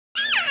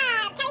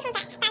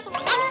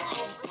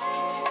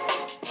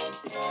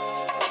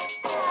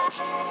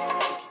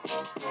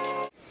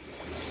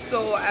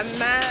So I'm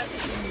at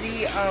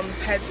the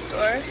pet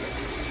store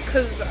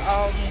because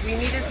we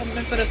needed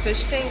something for the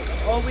fish tank.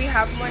 Oh, we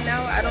have one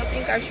now. I don't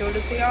think I showed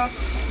it to y'all,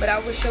 but I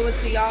will show it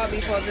to y'all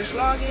before this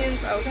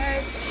logins,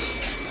 okay?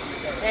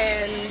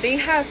 And they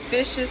have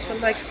fishes for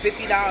like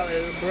 $50,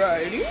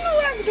 bro. Do you know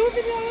what I can do with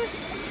 $50?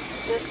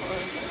 This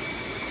one.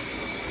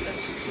 That's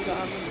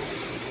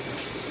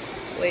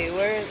 $50. Wait,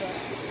 where is that?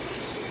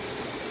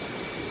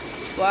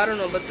 Well, I don't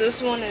know, but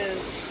this one is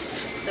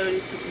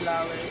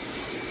 $36.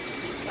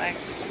 Like,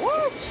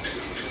 what?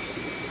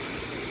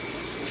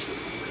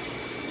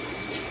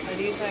 Are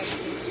these like...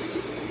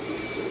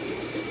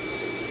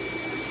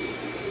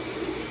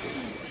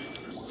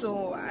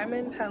 So, I'm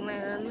in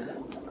Petland.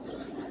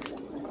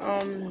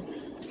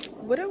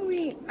 What are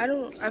we...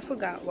 I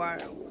forgot why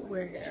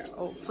we're here.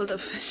 Oh, for the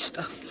fish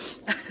stuff.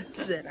 I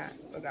said I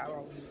forgot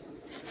why we...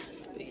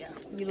 But yeah,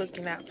 we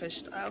looking at fish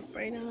stuff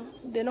right now.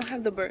 They don't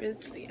have the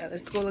birds. Yeah,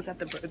 let's go look at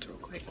the birds real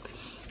quick.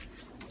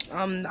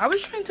 I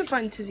was trying to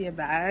find Tizzy a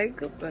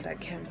bag, but I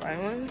can't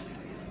find one.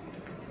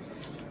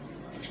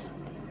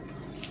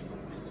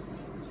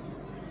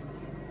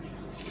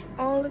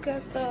 Oh, look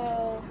at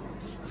the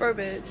fur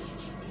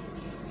bits.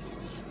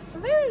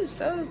 They're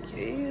so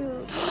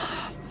cute.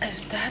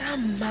 Is that a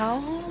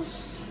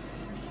mouse?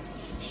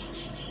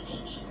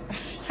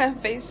 Have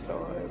face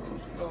on.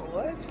 Oh,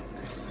 what?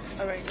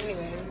 Alright,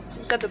 anyway,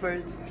 look at the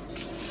birds.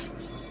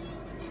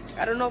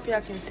 I don't know if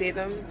y'all can see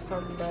them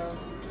from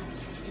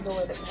the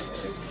way the camera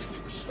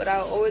is, but I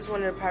always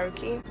wanted a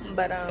parakeet.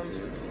 But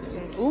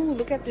ooh,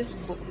 look at this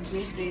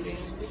baby.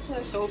 This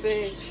one is so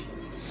big.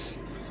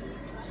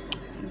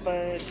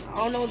 But I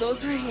don't know,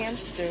 those are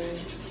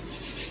hamsters.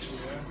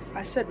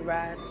 I said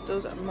rats.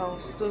 Those are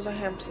mouse. Those are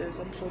hamsters.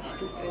 I'm so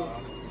stupid.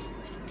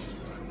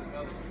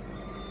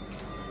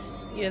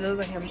 Yeah, those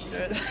are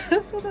hamsters. I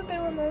said that they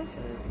were mice.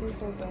 I'm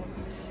so dumb.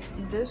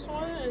 This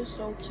one is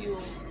so cute.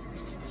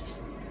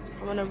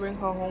 I'm gonna bring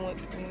her home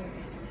with me.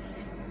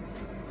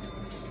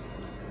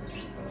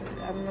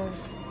 I don't know.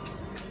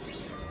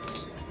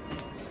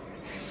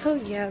 So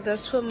yeah,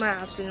 that's what my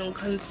afternoon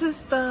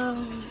consists of.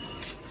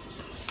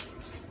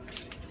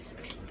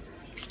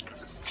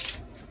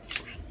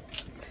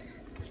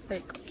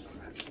 Like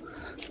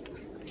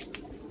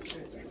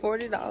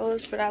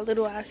 $40 for that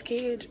little ass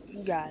cage.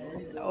 You got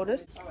it. Oh,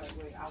 this.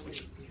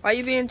 Why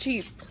you being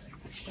cheap?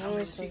 How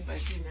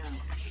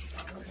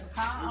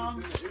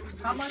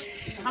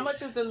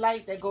much is the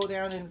light that go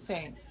down in the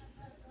tank?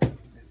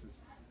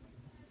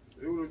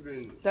 It would have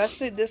been. That's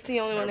the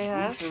only one they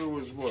have. It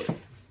was what?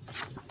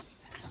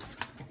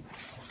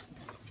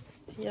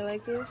 You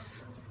like this?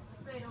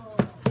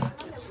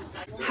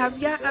 Have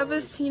y'all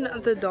ever seen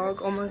the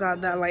dog? Oh my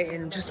god, that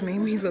lighting just made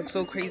me look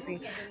so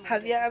crazy.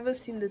 Have y'all ever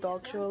seen the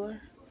dog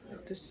stroller?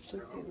 Like this is so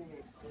cute.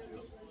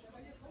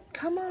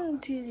 Come on,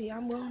 Tizzy,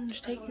 I'm going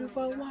to take you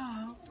for a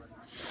while.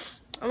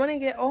 I'm gonna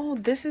get. Oh,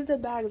 this is the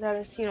bag that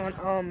I seen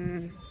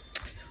on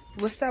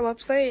what's that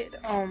website?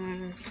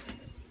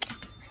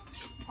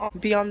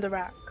 Beyond the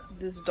Rack.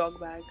 This dog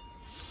bag,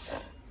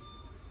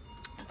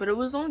 but it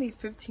was only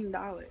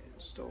 $15.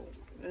 So,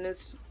 and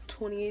it's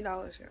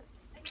 $28 here.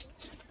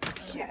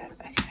 Yeah.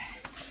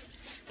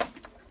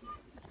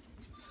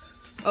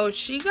 Oh,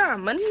 she got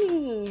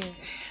money.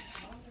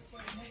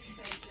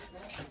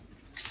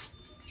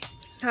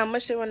 How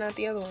much they went out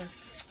the other one?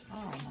 I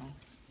don't know.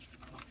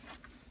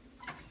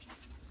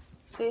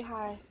 Say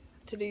hi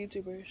to the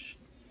YouTubers.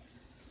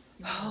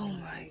 Oh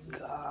my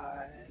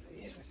god.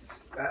 Yes.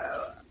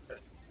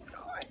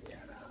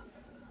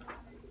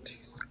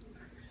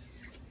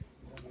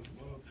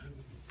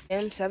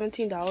 And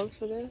 $17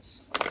 for this?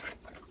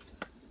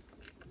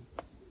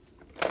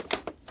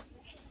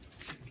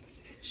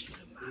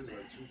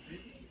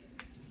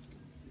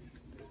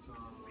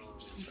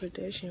 Put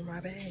that shit in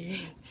my bag.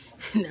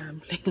 Nah, I'm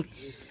playing.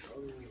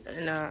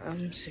 Nah,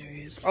 I'm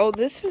serious. Oh,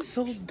 this is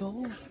so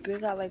dope. They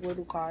got like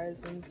little cars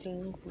and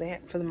things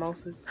for the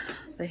mouses,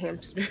 the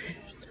hamsters.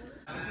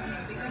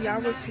 Y'all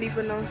was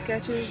sleeping on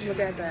Skechers? Look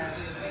at that.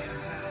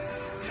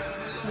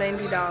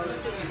 $90.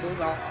 Those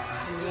are.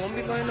 You won't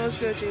be buying those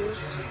Skechers.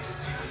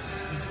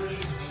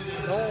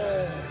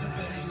 No.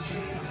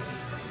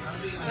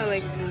 I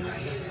like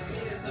these.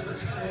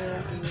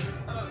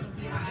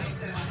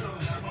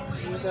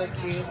 These are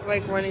cute.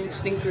 Like running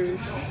sneakers.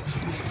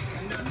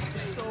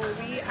 So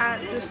we at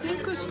the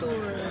sneaker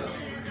store.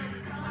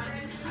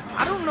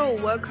 I don't know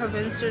what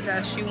convinced her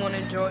that she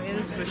wanted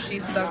Jordans, but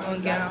she's stuck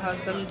on getting her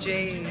some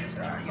J's.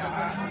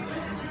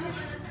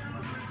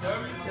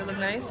 They look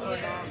nice or not?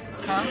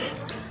 Huh?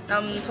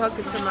 I'm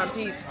talking to my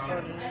peeps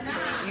on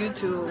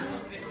YouTube.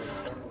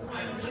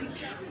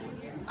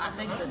 I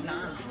think the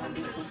nine will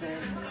be too big.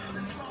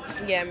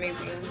 Yeah, maybe.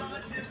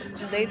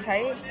 They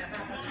tight?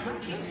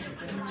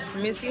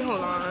 Let me see,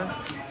 hold on.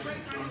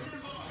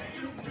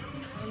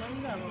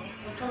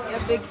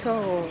 Your big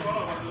toe.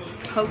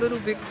 Her little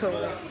big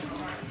toe.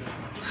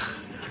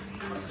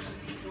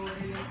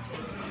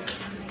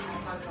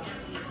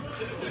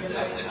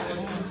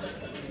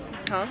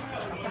 Huh?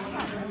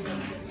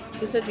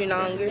 You said you're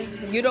not hungry?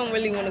 You don't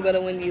really want to go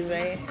to Wendy's,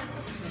 right?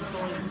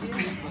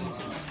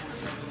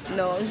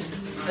 No.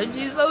 And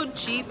she's so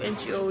cheap and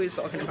she always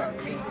talking about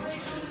me.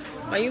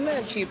 Why you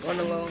mad cheap on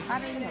the low? I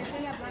didn't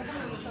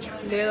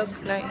know. They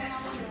look nice.